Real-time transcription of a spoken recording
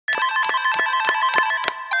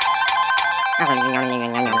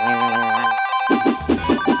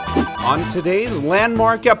On today's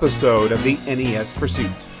landmark episode of the NES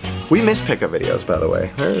Pursuit. We miss pickup videos, by the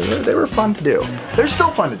way. They were fun to do. They're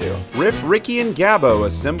still fun to do. Riff, Ricky, and Gabbo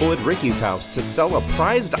assemble at Ricky's house to sell a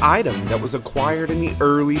prized item that was acquired in the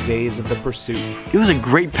early days of the pursuit. It was a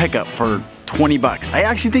great pickup for 20 bucks. I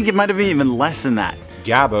actually think it might have been even less than that.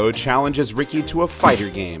 Gabbo challenges Ricky to a fighter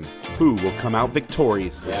game. Who will come out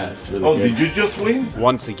victorious? Yeah, it's really good. Did you just win?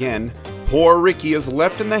 Once again, poor Ricky is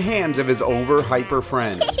left in the hands of his over-hyper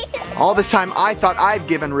friends. All this time, I thought I'd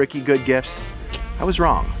given Ricky good gifts. I was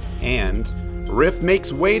wrong. And Riff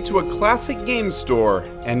makes way to a classic game store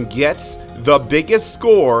and gets the biggest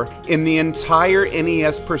score in the entire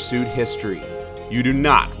NES Pursuit history. You do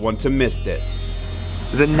not want to miss this.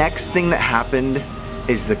 The next thing that happened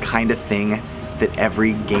is the kind of thing that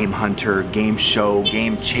every game hunter, game show,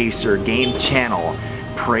 game chaser, game channel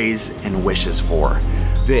prays and wishes for.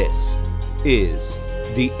 This is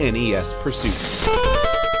the NES Pursuit.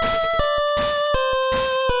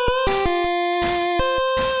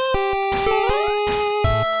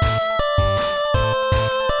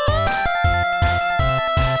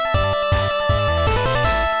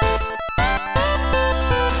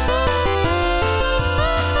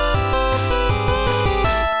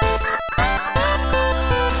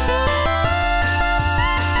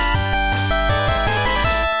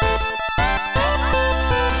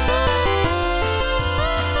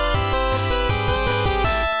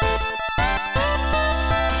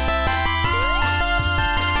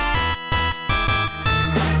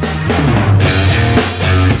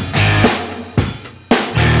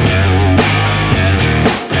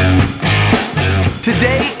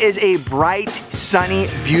 Today is a bright, sunny,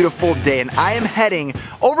 beautiful day, and I am heading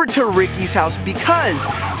over to Ricky's house because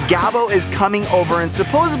Gabbo is coming over and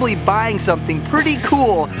supposedly buying something pretty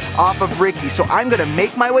cool off of Ricky. So I'm gonna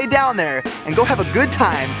make my way down there and go have a good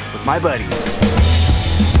time with my buddies.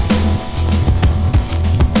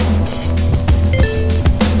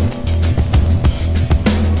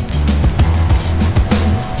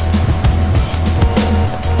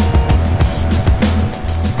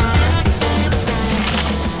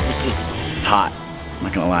 Hot. I'm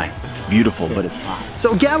not gonna lie. It's beautiful, but it's hot.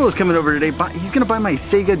 So Gabbo's coming over today. He's gonna buy my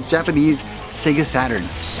Japanese Sega Saturn.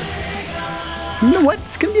 You know what?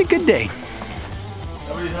 It's gonna be a good day.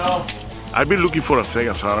 I've been looking for a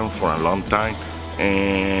Sega Saturn for a long time,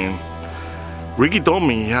 and Ricky told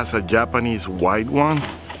me he has a Japanese white one.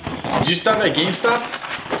 Did you stop at GameStop?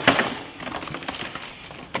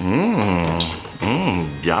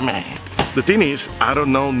 Yummy. The thing is, I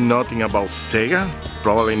don't know nothing about Sega.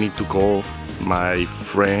 Probably need to call my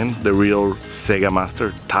friend, the real Sega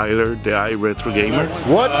master, Tyler, the iRetro gamer.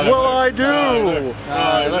 What will I do?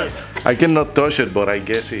 I cannot touch it, but I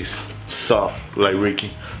guess it's soft, like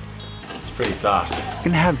Ricky. It's pretty soft. We're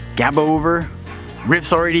gonna have Gabbo over.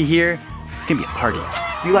 Riff's already here. It's gonna be a party.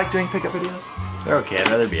 Do you like doing pickup videos? They're okay. I'd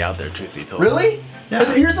rather be out there, truth be told. Really? Yeah.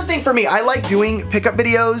 But here's the thing for me. I like doing pickup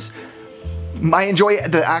videos. I enjoy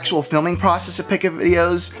the actual filming process of pickup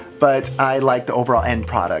videos, but I like the overall end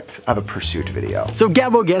product of a pursuit video. So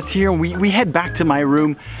Gabbo gets here and we head back to my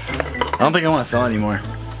room. I don't think I want to sell anymore.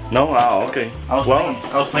 No? Oh, okay. I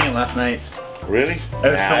was playing it last night. Really?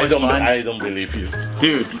 It was so much fun. I don't believe you.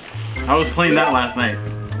 Dude, I was playing that last night.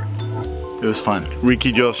 It was fun.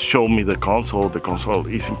 Ricky just showed me the console. The console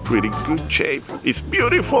is in pretty good shape. It's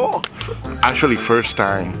beautiful. Actually, first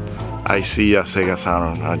time I see a Sega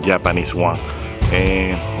Saturn, a Japanese one,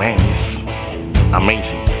 and man, it's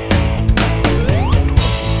amazing.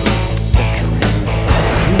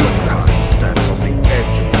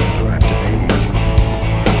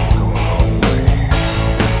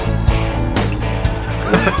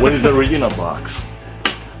 What is the original box?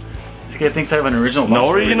 This guy thinks I have an original box.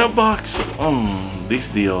 No original box? This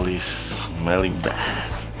deal is smelling bad.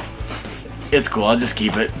 It's cool, I'll just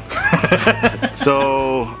keep it.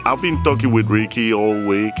 So I've been talking with Ricky all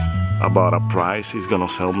week about a price. He's gonna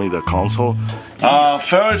sell me the console.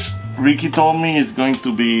 First, Ricky told me it's going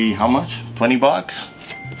to be how much? 20 bucks?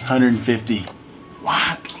 150.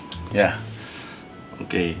 What? Yeah.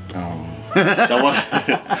 Okay, that was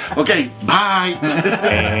okay, bye.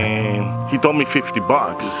 And he told me 50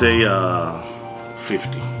 bucks. You say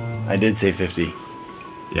 50. I did say 50. Yeah.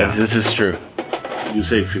 Yes, this is true. You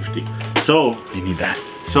say 50. So You need that.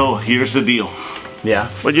 So here's the deal. Yeah.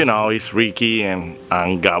 But you know, it's Ricky and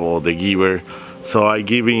Gabbo the giver. So I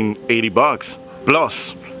give him 80 bucks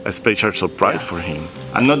plus a special surprise for him.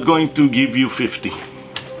 I'm not going to give you 50.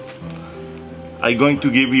 I'm going to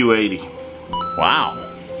give you 80. Wow.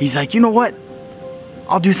 He's like, you know what?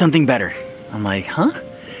 I'll do something better. I'm like, huh?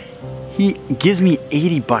 He gives me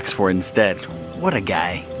 80 bucks for it instead. What a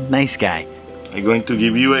guy. Nice guy. I'm going to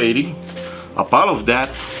give you 80. A part of that.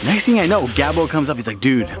 Next thing I know, Gabbo comes up, he's like,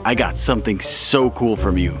 dude, I got something so cool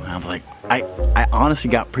from you. And I was like, I honestly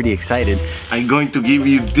got pretty excited. I'm going to give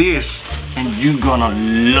you this, and you're gonna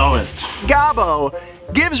love it. Gabbo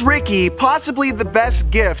gives Ricky possibly the best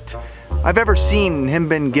gift I've ever seen him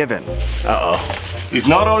been given. Uh-oh. It's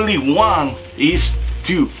not only one, it's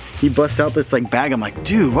two. He busts out this like bag. I'm like,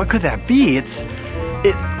 dude, what could that be?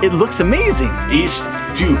 It looks amazing. It's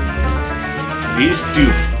two. It's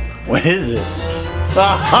two. What is it?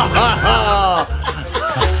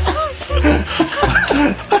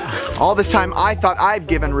 All this time I thought I've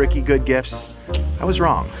given Ricky good gifts. I was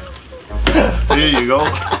wrong. Here you go.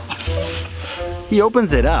 He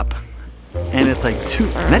opens it up and it's like two,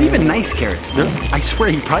 not even nice carrots. I swear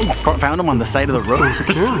he probably found them on the side of the road.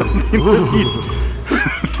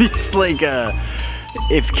 These like,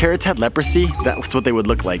 if carrots had leprosy, that's what they would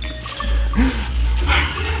look like.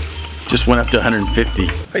 Just went up to 150.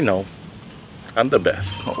 I know. I'm the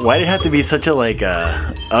best. Why did it have to be such a like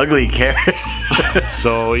ugly carrot?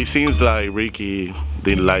 So it seems like Ricky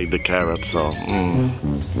didn't like the carrot, so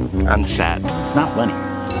I'm sad. It's not funny.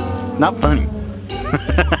 It's not funny.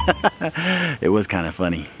 It was kind of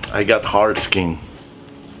funny. I got hard skin.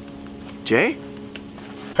 Jay?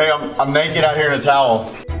 Hey, I'm naked out here in a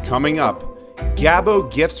towel. Coming up,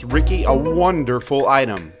 Gabbo gifts Ricky a wonderful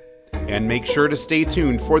item. And make sure to stay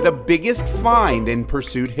tuned for the biggest find in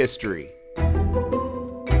Pursuit history.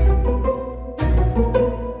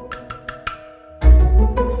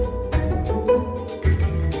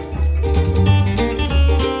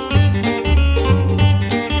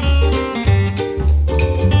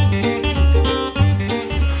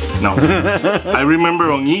 No. I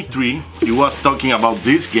remember on E3, you was talking about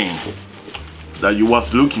this game that you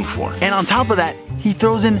was looking for. And on top of that, he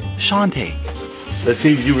throws in Shantae. Let's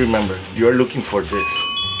see if you remember. You are looking for this.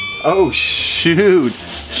 Oh shoot,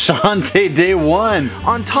 Shantae day one.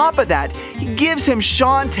 On top of that, he gives him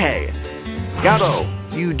Shantae. Gabbo,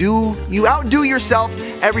 you outdo yourself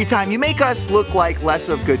every time. You make us look like less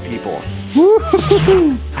of good people.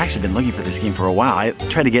 I've actually been looking for this game for a while. I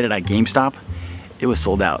tried to get it at GameStop. It was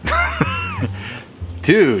sold out.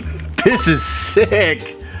 Dude, this is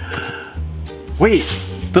sick. Wait,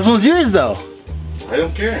 this one's yours though. I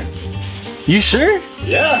don't care. You sure?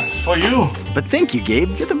 Yeah, it's for you. But thank you,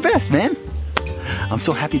 Gabe. You're the best, man. I'm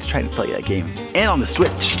so happy to try to play that game. And on the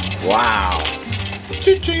Switch. Wow.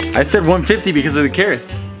 I said 150 because of the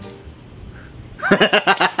carrots.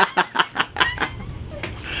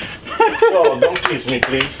 Oh, don't kiss me,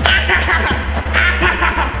 please.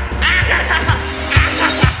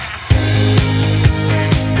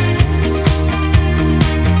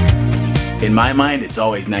 In my mind, it's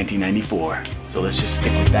always 1994. So let's just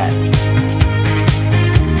stick with that.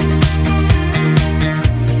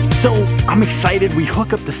 So I'm excited. We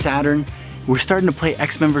hook up the Saturn. We're starting to play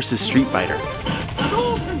X-Men vs. Street Fighter.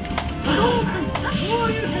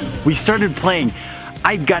 We started playing.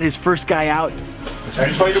 I got his first guy out.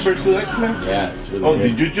 Street Fighter vs. X-Men? Yeah, it's really good.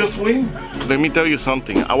 Did you just win? Let me tell you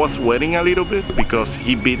something. I was sweating a little bit because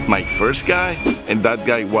he beat my first guy, and that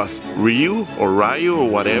guy was Ryu or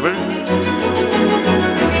whatever.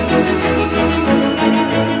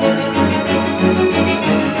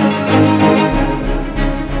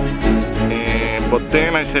 But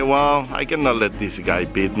then I said, well, I cannot let this guy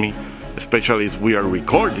beat me, especially if we are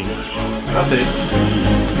recording. That's it.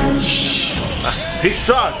 Shh. He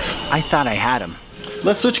sucks. I thought I had him.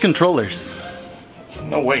 Let's switch controllers.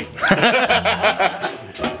 No way.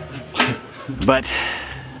 But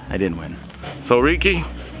I didn't win. So Ricky,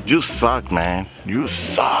 you suck, man. You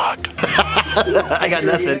suck. I got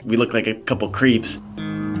nothing. We look like a couple creeps.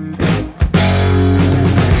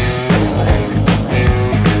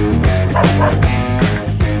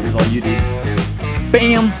 Here's all you do.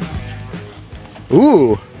 Bam!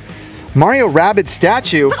 Ooh, Mario Rabbids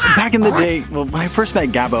statue. Back in the day, well, when I first met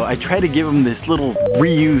Gabbo, I tried to give him this little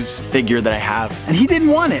reused figure that I have, and he didn't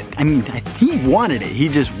want it. I mean, he wanted it, he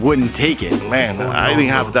just wouldn't take it. Man, I didn't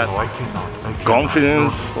have that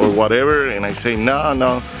confidence or whatever, and I say,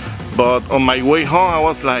 no. But on my way home, I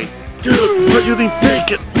was like, why you didn't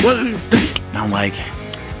take it? Why did you take it? And I'm like,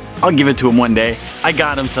 I'll give it to him one day. I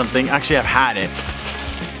got him something. Actually, I've had it.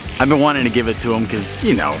 I've been wanting to give it to him because,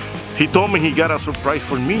 you know. He told me he got a surprise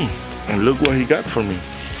for me. And look what he got for me.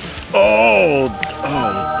 Oh my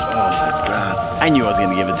God. I knew I was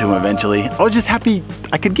gonna give it to him eventually. I was just happy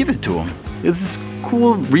I could give it to him. It's this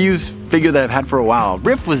cool reused figure that I've had for a while.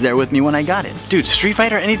 Riff was there with me when I got it. Dude, Street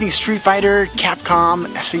Fighter, anything Street Fighter, Capcom,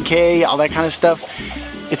 SNK, all that kind of stuff.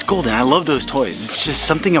 It's golden. I love those toys. It's just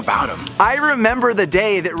something about them. I remember the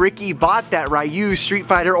day that Ricky bought that Ryu Street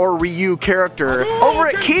Fighter or Ryu character over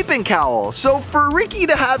at Cape and Cowl. So for Ricky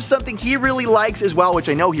to have something he really likes as well, which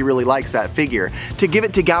I know he really likes that figure, to give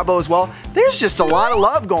it to Gabbo as well, there's just a lot of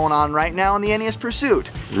love going on right now in the NES Pursuit.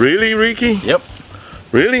 Really, Ricky? Yep.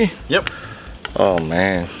 Really? Yep. Oh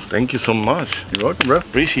man, thank you so much. You're welcome, bro.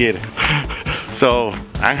 Appreciate it. So,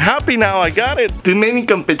 I'm happy now I got it. Too many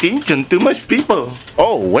competition, too much people.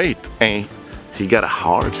 Oh wait, and he got a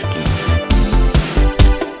hard skin.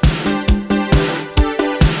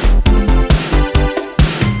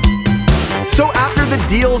 So after the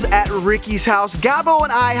deals at Ricky's house, Gabbo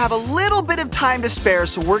and I have a little bit of time to spare,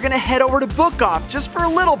 so we're gonna head over to Book Off just for a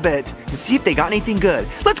little bit and see if they got anything good.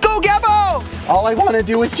 Let's go, Gabbo! All I wanna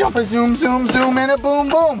do is jump a zoom, zoom, zoom, and a boom,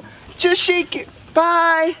 boom. Just shake it.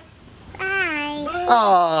 Bye.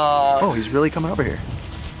 Bye. Oh, he's really coming over here.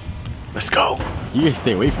 Let's go. You guys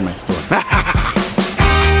stay away from my store.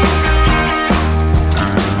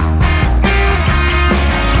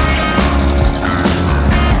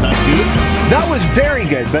 That was very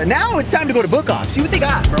good, but now it's time to go to Book Off. See what they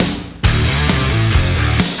got, bro.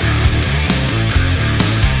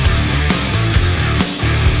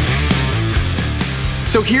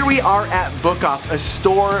 So here we are at Book Off, a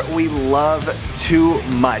store we love too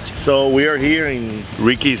much. So we are here in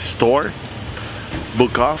Ricky's store,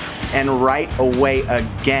 Book Off. And right away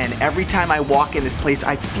again, every time I walk in this place,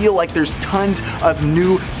 I feel like there's tons of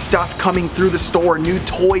new stuff coming through the store, new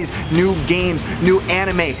toys, new games, new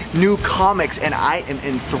anime, new comics, and I am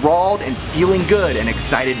enthralled and feeling good and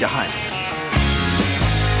excited to hunt.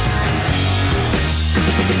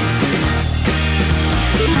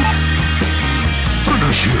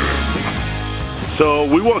 So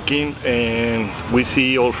we walk in and we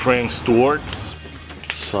see old friend Stuart.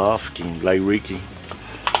 Soft skin like Ricky.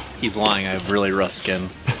 He's lying, I have really rough skin.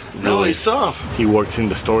 No, he's soft. He works in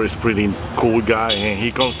the store, he's a pretty cool guy, and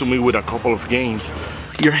he comes to me with a couple of games.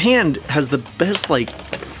 Your hand has the best, like,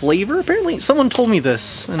 flavor, apparently. Someone told me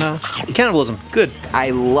this, and cannibalism, good.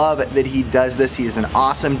 I love that he does this. He is an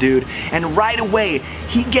awesome dude. And right away,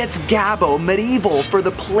 he gets Gabbo Medieval for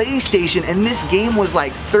the PlayStation, and this game was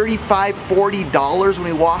like $35, $40 when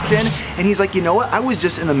we walked in, and he's like, you know what, I was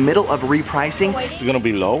just in the middle of repricing. It's gonna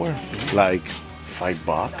be lower, like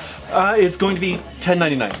 $5. It's going to be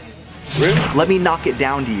 $10.99. Really? Let me knock it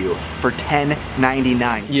down to you for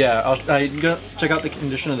 $10.99. Yeah, I'm gonna check out the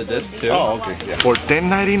condition of the disc too. Oh, okay. Yeah. For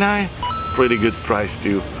 $10.99, pretty good price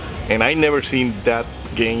too. And I never seen that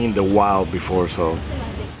game in the wild before, so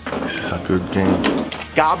this is a good game.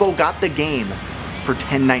 Gabbo got the game for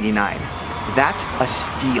 $10.99. That's a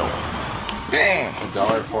steal. Bam!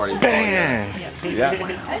 $1.40. Bam! Yeah.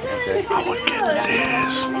 Okay. I would get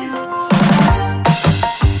this.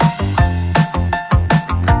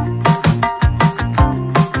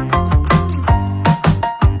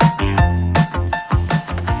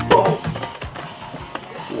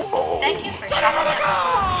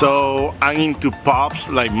 So I'm into pops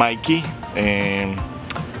like Mikey, and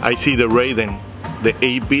I see the Raiden, the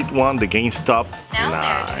 8-bit one, the GameStop.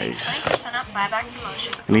 Nice.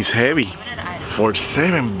 And it's heavy for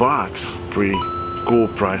 $7. Pretty cool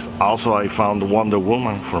price. Also, I found the Wonder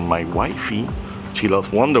Woman for my wifey. She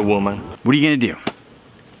loves Wonder Woman. What are you gonna do?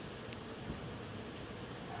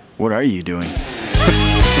 What are you doing?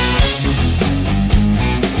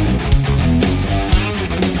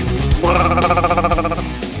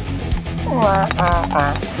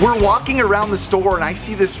 We're walking around the store and I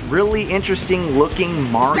see this really interesting looking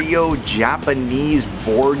Mario Japanese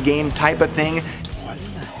board game type of thing. What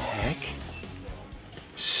the heck?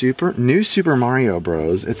 New Super Mario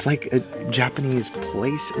Bros. It's like a Japanese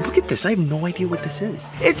place. Look at this, I have no idea what this is.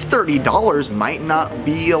 It's $30, might not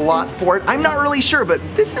be a lot for it. I'm not really sure, but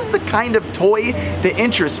this is the kind of toy that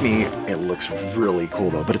interests me. It looks really cool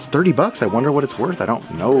though, but it's $30. I wonder what it's worth. I don't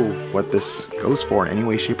know what this goes for in any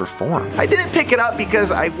way, shape, or form. I didn't pick it up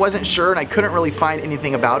because I wasn't sure and I couldn't really find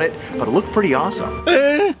anything about it, but it looked pretty awesome.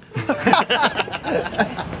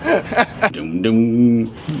 Doom,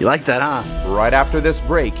 doom. You like that, huh? Right after this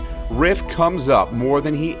break, Riff comes up more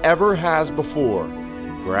than he ever has before.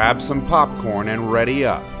 Grab some popcorn and ready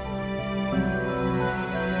up.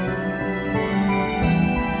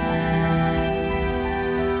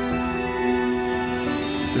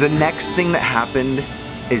 The next thing that happened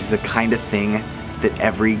is the kind of thing that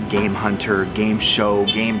every game hunter, game show,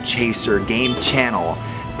 game chaser, game channel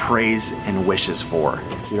prays and wishes for.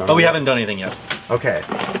 Oh, we haven't done anything yet. Okay.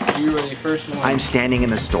 You ready first one? I'm standing in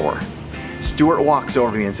the store. Stuart walks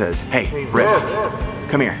over to me and says, hey, Riff,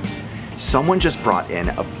 come here. Someone just brought in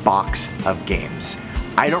a box of games.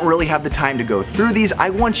 I don't really have the time to go through these.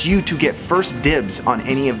 I want you to get first dibs on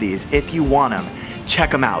any of these. If you want them,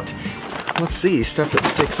 check them out. Let's see, stuff that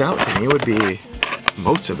sticks out to me would be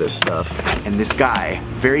most of this stuff. And this guy,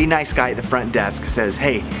 very nice guy at the front desk, says,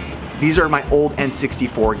 hey, these are my old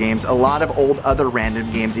N64 games, a lot of old other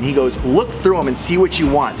random games, and he goes, look through them and see what you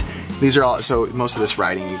want. These are all, so most of this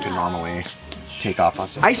writing you can normally take off on.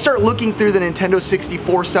 I start looking through the Nintendo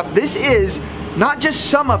 64 stuff. This is not just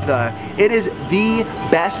some of it is the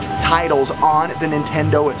best titles on the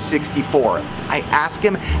Nintendo 64. I ask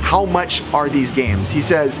him, how much are these games? He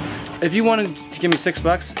says, if you wanted to give me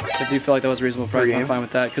 $6, if you feel like that was a reasonable price, I'm fine with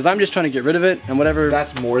that. Because I'm just trying to get rid of it and whatever.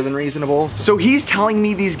 That's more than reasonable. So he's telling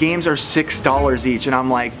me these games are $6 each, and I'm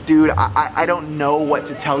like, dude, I don't know what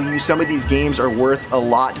to tell you. Some of these games are worth a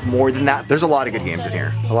lot more than that. There's a lot of good games in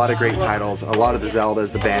here. A lot of great titles. A lot of the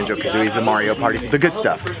Zeldas, the Banjo-Kazooies, the Mario Parties, the good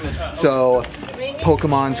stuff. So,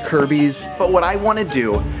 Pokemon's, Kirby's. But what I want to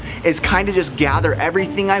do is kind of just gather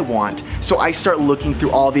everything I want. So I start looking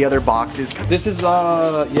through all the other boxes. This is,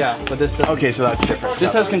 yeah, but this doesn't. Okay, so that's different.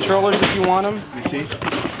 This has controllers if you want them. Let me see.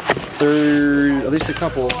 There are at least a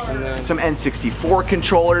couple. And then some N64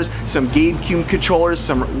 controllers, some GameCube controllers,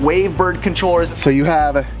 some Wavebird controllers. So you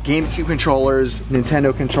have GameCube controllers,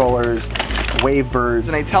 Nintendo controllers, Wavebirds,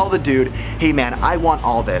 and I tell the dude, hey man, I want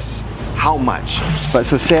all this. How much? But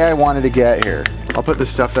so say I wanted to get here. I'll put the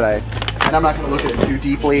stuff that and I'm not gonna look at it too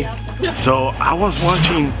deeply. So I was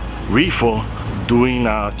watching Riff doing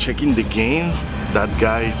checking the games that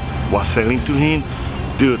guy was selling to him.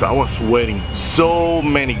 Dude, I was waiting. So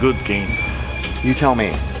many good games. You tell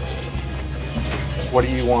me. What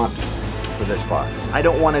do you want for this box? I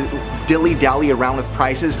don't want to dilly-dally around with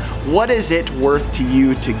prices. What is it worth to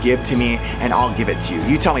you to give to me, and I'll give it to you.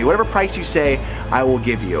 You tell me, whatever price you say, I will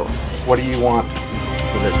give you. What do you want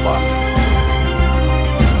for this box?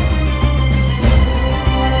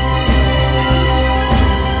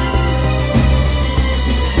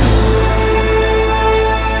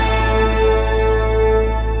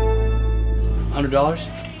 $100?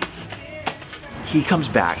 He comes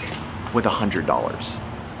back with $100.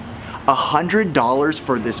 $100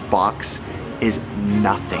 for this box is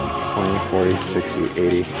nothing. 20, 40, 60,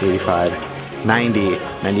 80, 85, 90,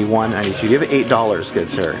 91, 92. You have $8, good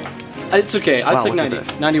sir. It's okay, I'll take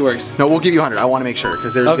 90. 90 works. No, we'll give you 100. I want to make sure,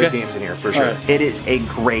 because there's good games in here, for sure. Right. It is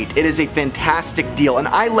a fantastic deal, and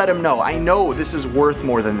I let him know. I know this is worth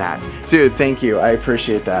more than that. Dude, thank you. I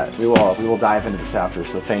appreciate that. We will dive into this after,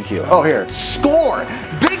 so thank you. Oh, here. Score!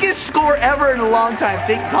 Biggest score ever in a long time.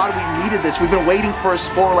 Thank God we needed this. We've been waiting for a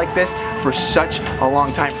score like this for such a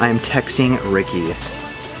long time. I am texting Ricky.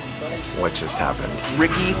 What just happened?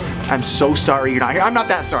 Ricky, I'm so sorry you're not here. I'm not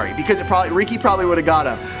that sorry, because Ricky probably would have got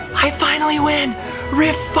him. I finally win!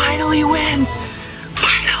 Riff finally wins!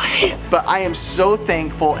 Finally! But I am so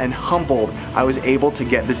thankful and humbled I was able to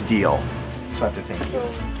get this deal. So I have to thank you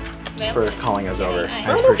for calling us over.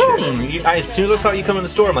 I appreciate it. As soon as I saw you come in the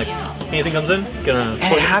store, I'm like, anything comes in, gonna.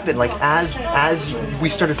 And it happened, like as we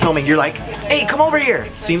started filming, you're like, hey, come over here.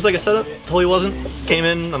 Seems like a setup, totally wasn't. Came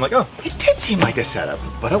in, I'm like, oh. It did seem like a setup,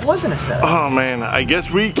 but it wasn't a setup. Oh man, I guess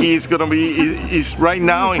Ricky is gonna be, is right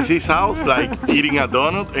now in his house, like eating a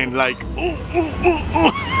donut and like,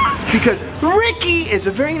 Because Ricky is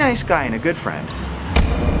a very nice guy and a good friend.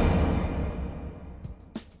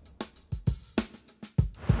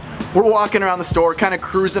 We're walking around the store, kind of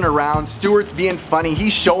cruising around. Stuart's being funny.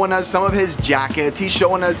 He's showing us some of his jackets. He's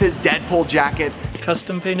showing us his Deadpool jacket.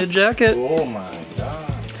 Custom painted jacket. oh my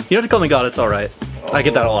god. You don't have to call me God, it's alright. I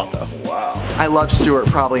get that a lot though. Wow. I love Stuart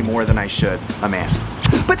probably more than I should a man.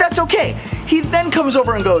 But that's okay. He then comes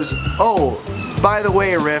over and goes, oh, by the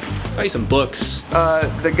way, Riff, Buy you some books.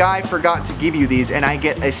 the guy forgot to give you these, and I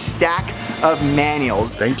get a stack of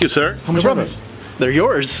manuals. Thank you, sir. How much are those? They're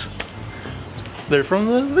yours. They're from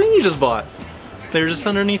the thing you just bought. They're just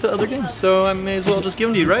underneath the other games, so I may as well just give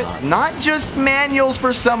them to you, right? Not just manuals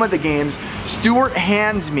for some of the games. Stuart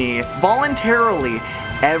hands me, voluntarily,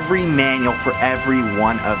 every manual for every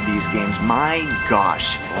one of these games. My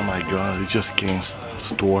gosh. Oh my god, he just came to the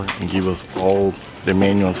store and give us all the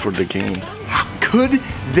manuals for the games. Could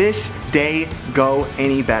this day go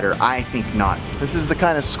any better? I think not. This is the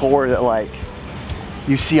kind of score that like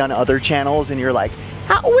you see on other channels and you're like,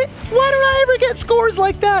 why don't I ever get scores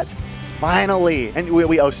like that? Finally, and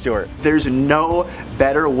we owe Stuart. There's no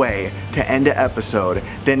better way to end an episode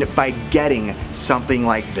than by getting something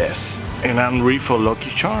like this. And I'm Riff for Lucky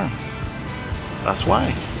Charm. That's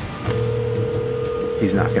why.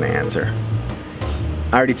 He's not gonna answer.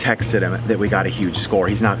 I already texted him that we got a huge score.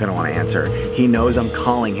 He's not gonna wanna answer. He knows I'm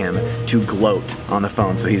calling him to gloat on the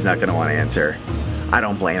phone, so he's not gonna wanna answer. I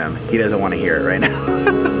don't blame him. He doesn't want to hear it right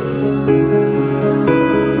now.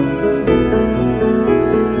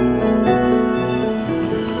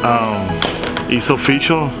 It's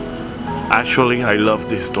official. Actually, I love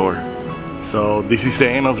this store. So this is the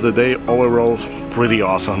end of the day. Overall, pretty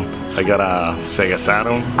awesome. I got a Sega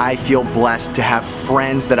Saturn. I feel blessed to have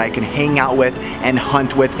friends that I can hang out with and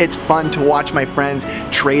hunt with. It's fun to watch my friends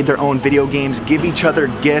trade their own video games, give each other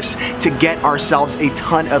gifts to get ourselves a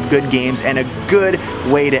ton of good games, and a good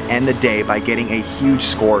way to end the day by getting a huge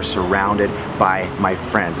score surrounded by my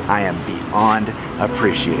friends. I am beyond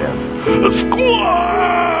appreciative.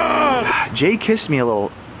 Squad! Jay kissed me a little,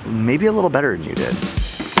 maybe a little better than you did.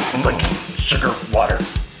 It's like sugar water.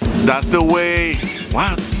 That's the way.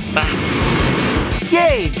 What?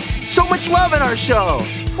 Yay! So much love in our show!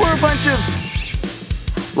 We're a bunch of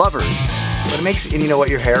lovers. But it makes, and you know what,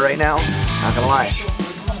 your hair right now, not gonna lie,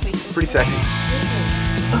 pretty sexy.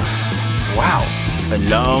 Wow. A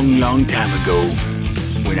long, long time ago,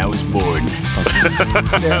 when I was born.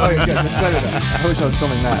 Yeah, okay, good. That's better though. I wish I was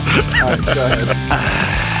filming that. Alright, go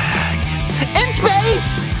ahead. In space!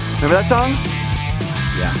 Remember that song?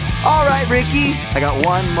 Yeah. Alright, Ricky, I got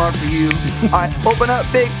one more for you. Alright, open up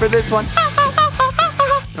big for this one.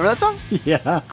 Remember that song? Yeah.